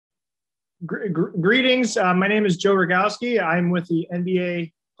Greetings. My name is Joe Rogowski. I'm with the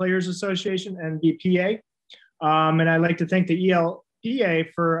NBA Players Association, NBPA, and I'd like to thank the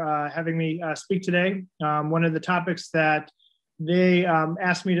ELPA for having me speak today. One of the topics that they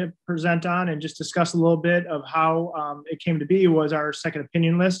asked me to present on and just discuss a little bit of how it came to be was our second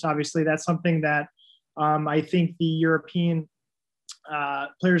opinion list. Obviously, that's something that I think the European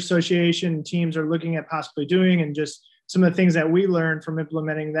Players Association teams are looking at possibly doing, and just some of the things that we learned from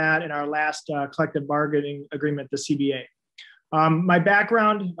implementing that in our last collective bargaining agreement, the CBA. My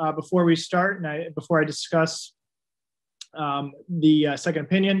background before we start and before I discuss the second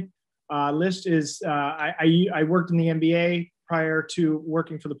opinion list is I worked in the NBA prior to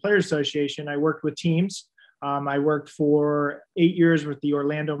working for the Players Association. I worked with teams. I worked for 8 years with the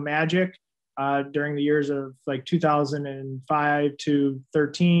Orlando Magic during the years of like 2005 to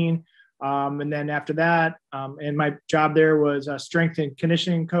 13. And then after that, and my job there was a strength and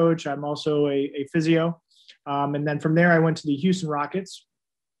conditioning coach. I'm also a physio. And then from there, I went to the Houston Rockets.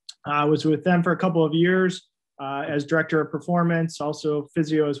 I was with them for a couple of years as director of performance, also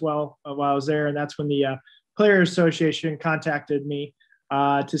physio as well while I was there. And that's when the Players Association contacted me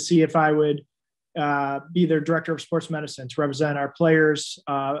to see if I would be their director of sports medicine to represent our players'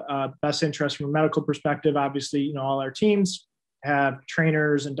 best interest from a medical perspective. Obviously, you know, all our teams have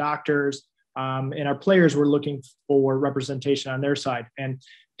trainers and doctors, and our players were looking for representation on their side. And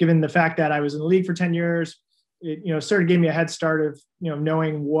given the fact that I was in the league for 10 years, it sort of gave me a head start of,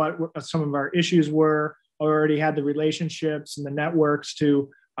 knowing what some of our issues were. I already had the relationships and the networks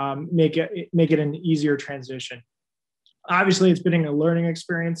to make it an easier transition. Obviously, it's been a learning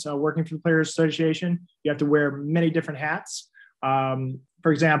experience working for the Players Association. You have to wear many different hats.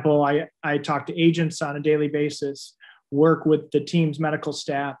 For example, I talk to agents on a daily basis, work with the team's medical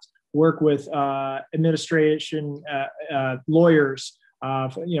staff, work with administration, lawyers,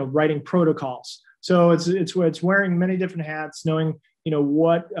 writing protocols. So it's wearing many different hats, knowing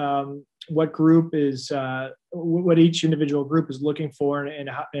what group is what each individual group is looking for, and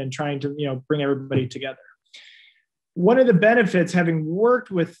trying to bring everybody together. One of the benefits, having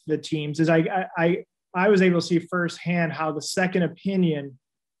worked with the teams, is I was able to see firsthand how the second opinion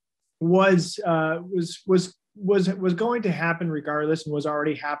was going to happen regardless, and was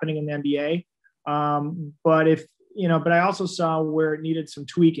already happening in the NBA. But I also saw where it needed some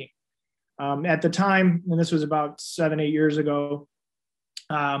tweaking. At the time, and this was about 7-8 years ago,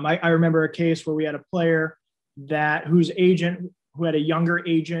 I remember a case where we had a player who had a younger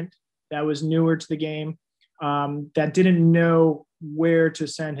agent that was newer to the game, that didn't know where to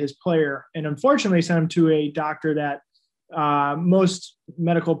send his player, and unfortunately sent him to a doctor that most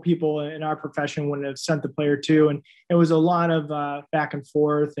medical people in our profession wouldn't have sent the player to. And it was a lot of back and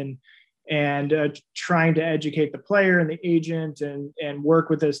forth and trying to educate the player and the agent and work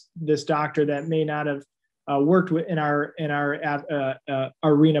with this doctor that may not have worked with in our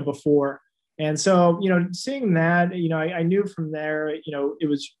arena before. And so, seeing that, I knew from there, it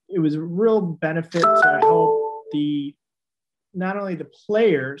was a real benefit to help not only the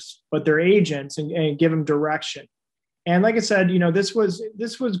players, but their agents and give them direction. And like I said, this was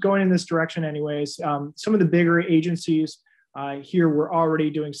going in this direction anyways. Some of the bigger agencies here were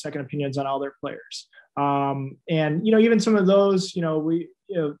already doing second opinions on all their players. And, even some of those,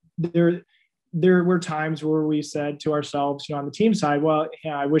 there were times where we said to ourselves, on the team side, well,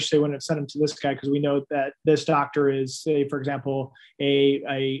 I wish they wouldn't have sent him to this guy, because we know that this doctor is, say, for example,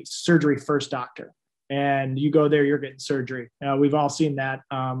 a surgery first doctor. And you go there, you're getting surgery. We've all seen that,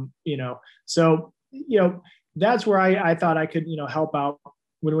 So, that's where I thought I could, help out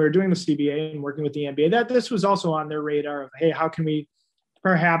when we were doing the CBA and working with the NBA. That this was also on their radar of, hey, how can we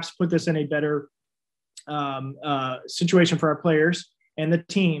perhaps put this in a better situation for our players and the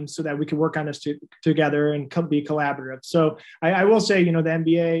team, so that we can work on this together and be collaborative. So I will say, the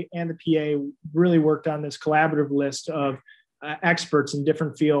NBA and the PA really worked on this collaborative list of experts in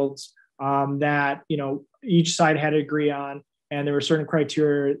different fields that, each side had to agree on. And there were certain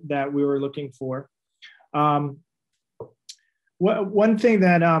criteria that we were looking for. One thing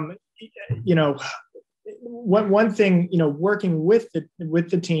that, one thing, working with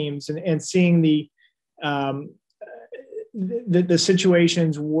the teams and seeing the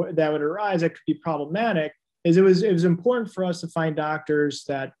situations that would arise that could be problematic, is it was important for us to find doctors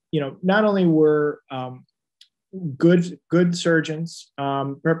that, not only were good surgeons,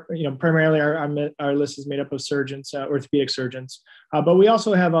 primarily our list is made up of surgeons, orthopedic surgeons, but we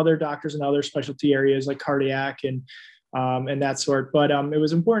also have other doctors in other specialty areas like cardiac and that sort. But it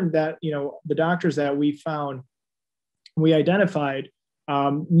was important that, the doctors that we identified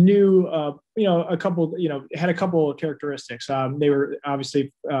knew, a couple, had a couple of characteristics. They were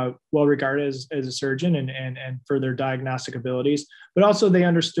obviously well regarded as a surgeon and for their diagnostic abilities, but also they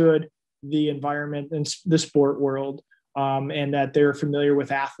understood the environment and the sport world, and that they're familiar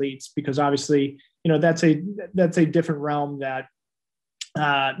with athletes, because obviously, that's a different realm that,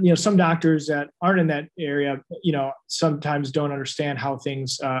 some doctors that aren't in that area, sometimes don't understand how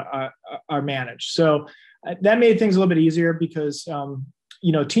things are managed. So that made things a little bit easier because,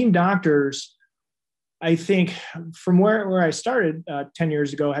 team doctors, I think from where I started 10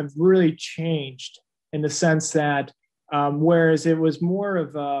 years ago, have really changed in the sense that, whereas it was more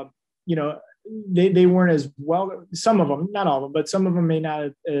of they weren't as well, some of them, not all of them, but some of them may not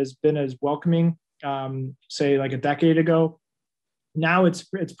have been as welcoming, say like a decade ago. Now it's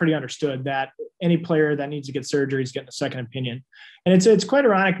pretty understood that any player that needs to get surgery is getting a second opinion. And it's quite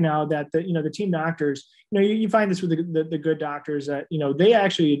ironic now that the team doctors, you find this with the good doctors that, they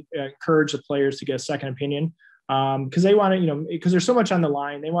actually encourage the players to get a second opinion, because they want to, because there's so much on the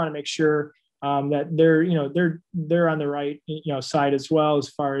line. They want to make sure that they're on the right, side as well, as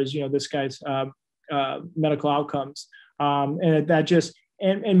far as, this guy's medical outcomes. And that just,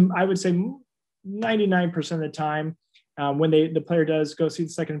 and I would say 99% of the time, when the player does go see the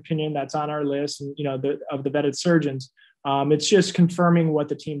second opinion, that's on our list, and of the vetted surgeons, it's just confirming what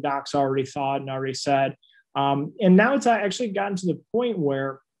the team docs already thought and already said. And now it's actually gotten to the point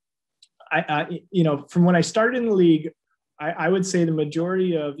where from when I started in the league, I would say the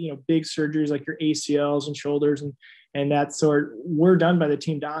majority of big surgeries like your ACLs and shoulders and that sort were done by the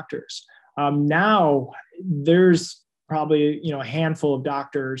team doctors. Now there's probably a handful of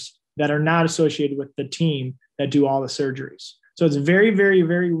doctors that are not associated with the team that do all the surgeries. So it's very, very,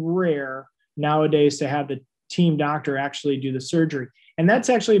 very rare nowadays to have the team doctor actually do the surgery. And that's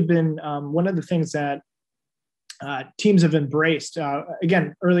actually been one of the things that teams have embraced.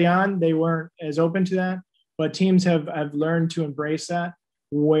 Again, early on, they weren't as open to that, but teams have learned to embrace that,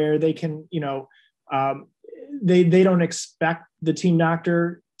 where they can, they don't expect the team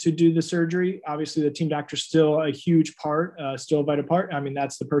doctor to do the surgery. Obviously, the team doctor is still a huge part, still a vital part. I mean,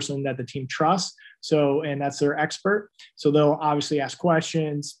 that's the person that the team trusts. So, and that's their expert. So they'll obviously ask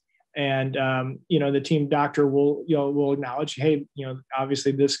questions, and the team doctor will acknowledge, hey,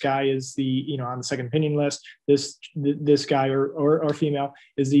 obviously this guy is the on the second opinion list. This guy or female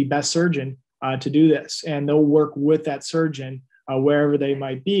is the best surgeon to do this, and they'll work with that surgeon wherever they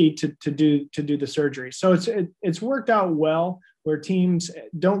might be to do the surgery. So it's worked out well, where teams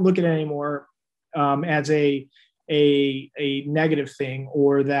don't look at it anymore as a negative thing,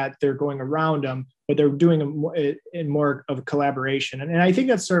 or that they're going around them, but they're doing it in more of a collaboration. And I think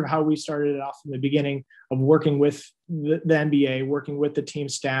that's sort of how we started it off in the beginning of working with the NBA, working with the team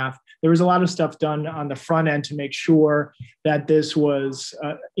staff. There was a lot of stuff done on the front end to make sure that this was,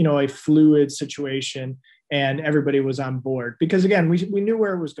 a fluid situation and everybody was on board, because again, we knew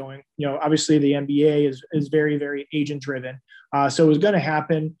where it was going. Obviously the NBA is very, very agent driven. So it was going to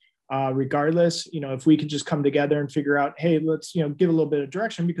happen regardless. If we could just come together and figure out, hey, let's, give a little bit of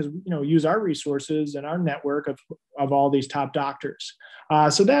direction, because, use our resources and our network of all these top doctors.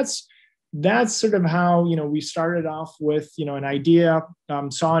 So that's sort of how, we started off with, an idea,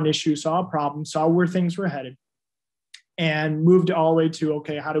 saw an issue, saw a problem, saw where things were headed, and moved all the way to,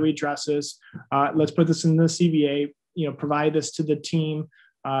 okay, how do we address this? Let's put this in the CBA, provide this to the team,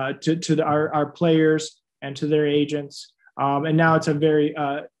 to our players and to their agents. And now it's a very,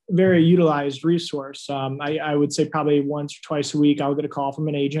 very utilized resource. I would say probably once or twice a week, I'll get a call from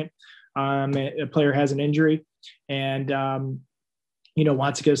an agent. A player has an injury and,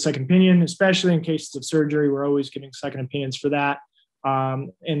 wants to get a second opinion, especially in cases of surgery. We're always giving second opinions for that.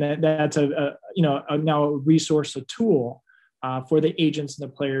 And that's now a resource, a tool for the agents and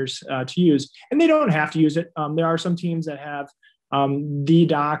the players to use. And they don't have to use it. There are some teams that have the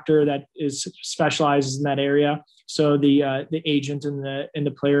doctor that specializes in that area. So the agent and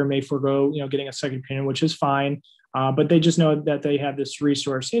the player may forego, getting a second opinion, which is fine. But they just know that they have this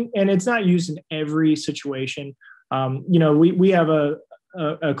resource, and it's not used in every situation. We have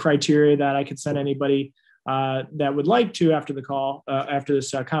a criteria that I could send anybody that would like to, after the call, after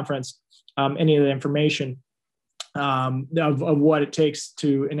this conference, any of the information of what it takes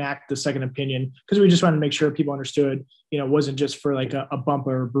to enact the second opinion, because we just wanted to make sure people understood, it wasn't just for like a bump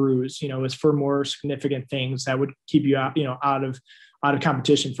or a bruise, it's for more significant things that would keep you out, out of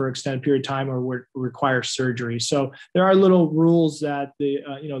competition for an extended period of time, or would require surgery. So there are little rules that the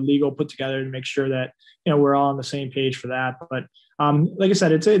legal put together to make sure that we're all on the same page for that. But like I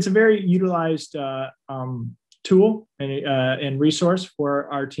said, it's a very utilized tool and resource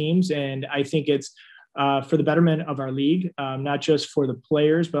for our teams, and I think it's for the betterment of our league, not just for the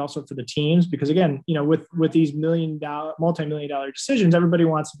players, but also for the teams. Because again, with these multi-million dollar decisions, everybody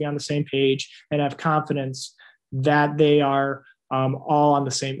wants to be on the same page and have confidence that they are all on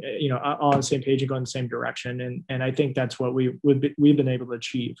the same, all on the same page and going the same direction. And I think that's what we've been able to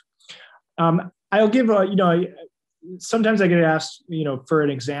achieve. I'll give sometimes I get asked, for an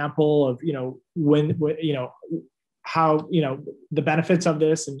example of, when how, the benefits of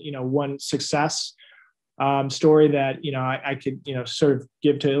this, and, one success story that, I could, sort of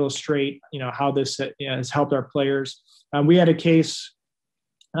give to illustrate, how this has helped our players. We had a case,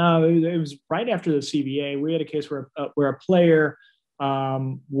 it was right after the CBA. We had a case where a player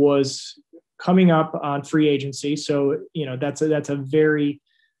was coming up on free agency. So, that's a very,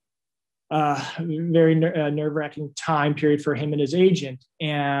 very nerve-wracking time period for him and his agent.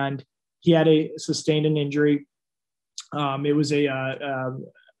 And he had sustained an injury. It was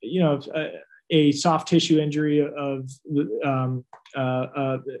a soft tissue injury of the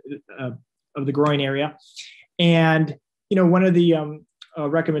groin area. And, one of the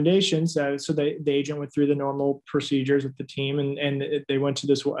recommendations, so the agent went through the normal procedures with the team, and they went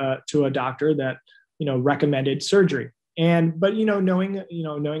to a doctor that, recommended surgery. But knowing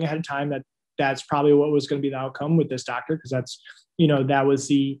ahead of time that that's probably what was going to be the outcome with this doctor, because that's, that was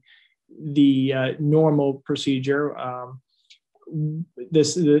the normal procedure.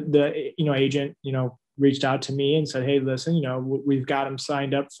 The agent, reached out to me and said, "Hey, listen, we've got him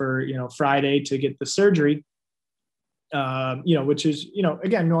signed up for, Friday to get the surgery, which is,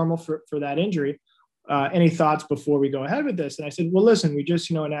 again, normal for that injury. Any thoughts before we go ahead with this?" And I said, "Well, listen, we just,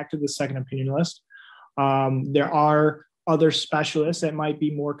 enacted the second opinion list. There are other specialists that might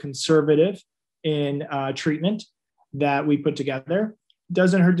be more conservative in treatment that we put together.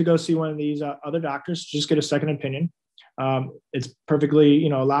 Doesn't hurt to go see one of these other doctors, just get a second opinion. It's perfectly,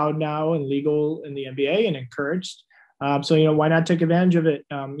 allowed now and legal in the NBA and encouraged. So, why not take advantage of it?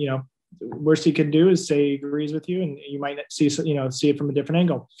 Worst he could do is say he agrees with you, and you might see it from a different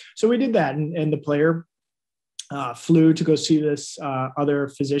angle." So we did that, and the player flew to go see this other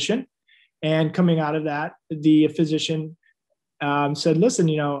physician. And coming out of that, the physician said, "Listen,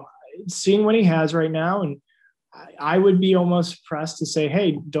 seeing what he has right now, and I would be almost pressed to say,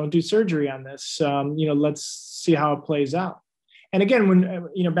 hey, don't do surgery on this. Let's see how it plays out." And again,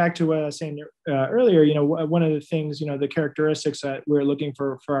 when, back to what I was saying earlier, one of the things, the characteristics that we're looking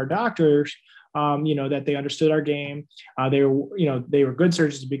for our doctors, that they understood our game. They were good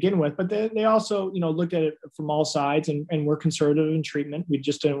surgeons to begin with, but they also, looked at it from all sides and were conservative in treatment. We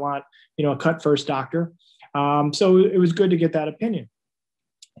just didn't want, a cut first doctor. So it was good to get that opinion.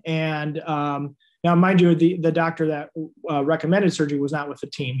 And now, mind you, the doctor that recommended surgery was not with the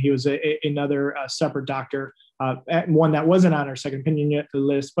team. He was another separate doctor, one that wasn't on our second opinion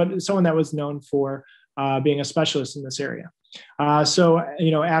list, but someone that was known for being a specialist in this area. So,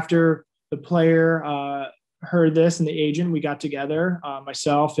 after the player heard this and the agent, we got together,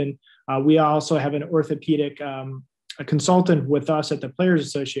 myself, and we also have an orthopedic a consultant with us at the Players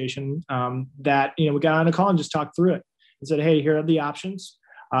Association that, we got on a call and just talked through it and said, "Hey, here are the options.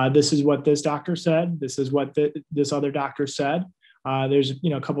 This is what this doctor said. This is what this other doctor said. There's,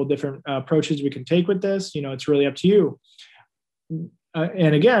 a couple of different approaches we can take with this. It's really up to you."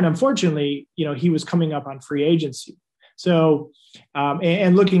 And again, unfortunately, he was coming up on free agency. So,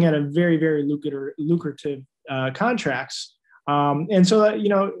 and looking at a very, very lucrative contracts. And so,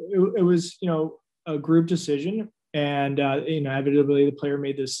 it was, a group decision. And, inevitably the player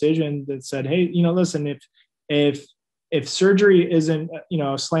made the decision that said, "Hey, listen, if surgery isn't,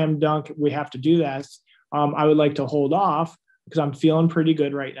 a slam dunk, we have to do that. I would like to hold off because I'm feeling pretty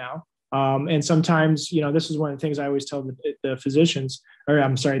good right now." And sometimes, this is one of the things I always tell the physicians, or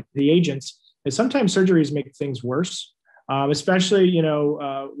I'm sorry, the agents, is sometimes surgeries make things worse, especially,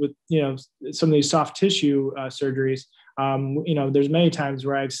 with, some of these soft tissue surgeries. There's many times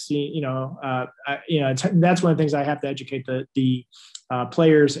where I've seen, that's one of the things I have to educate the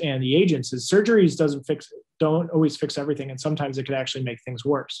players and the agents is surgeries don't always fix everything. And sometimes it could actually make things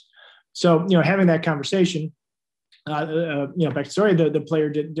worse. So, having that conversation, back to the story, the player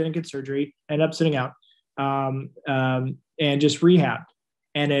didn't get surgery, ended up sitting out and just rehabbed.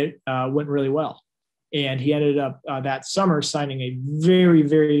 And it went really well. And he ended up that summer signing a very,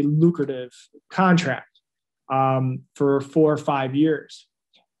 very lucrative contract for 4 or 5 years.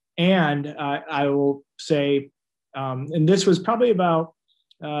 And I will say, and this was probably about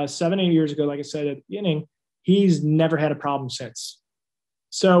 7, 8 years ago, like I said at the beginning, he's never had a problem since.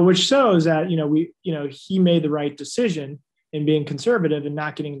 So, which shows that, he made the right decision in being conservative and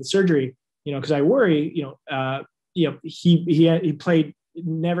not getting the surgery, because I worry, he played,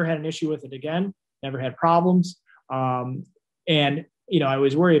 never had an issue with it again. never had problems. And, I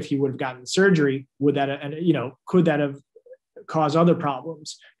was worried if he would have gotten surgery, would that, and, could that have caused other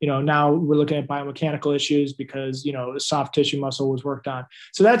problems? Now we're looking at biomechanical issues because, soft tissue muscle was worked on.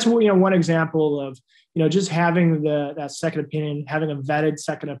 So that's, one example of, just having that second opinion, having a vetted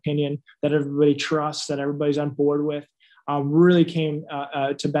second opinion that everybody trusts, that everybody's on board with, really came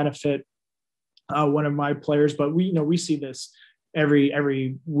to benefit one of my players. But we see this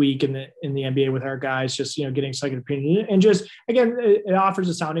every week in the NBA with our guys, just, getting second opinion, and just, again, it offers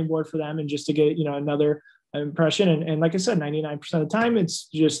a sounding board for them, and just to get, another impression. And like I said, 99% of the time, it's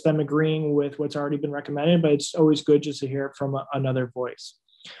just them agreeing with what's already been recommended, but it's always good just to hear it from another voice.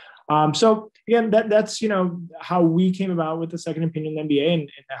 So again, that's, how we came about with the second opinion in the NBA, and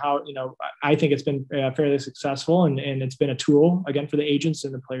how, I think it's been fairly successful, and it's been a tool, again, for the agents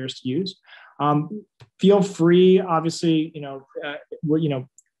and the players to use. Feel free, obviously,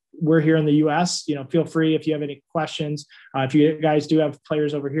 we're here in the US, feel free if you have any questions. If you guys do have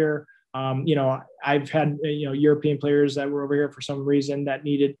players over here, I've had, European players that were over here for some reason that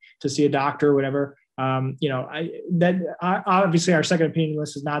needed to see a doctor or whatever. Obviously our second opinion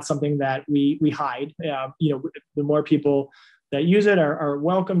list is not something that we hide. The more people that use it are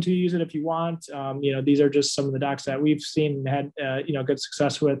welcome to use it if you want. These are just some of the docs that we've seen and had, good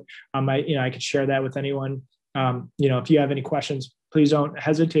success with. I could share that with anyone. If you have any questions, please don't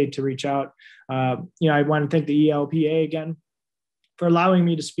hesitate to reach out. I want to thank the ELPA again for allowing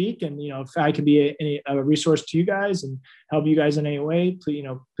me to speak. And, if I can be a resource to you guys and help you guys in any way,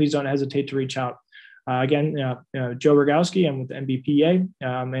 please don't hesitate to reach out. Again, Joe Rogowski, I'm with the NBPA,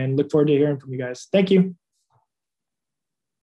 and look forward to hearing from you guys. Thank you.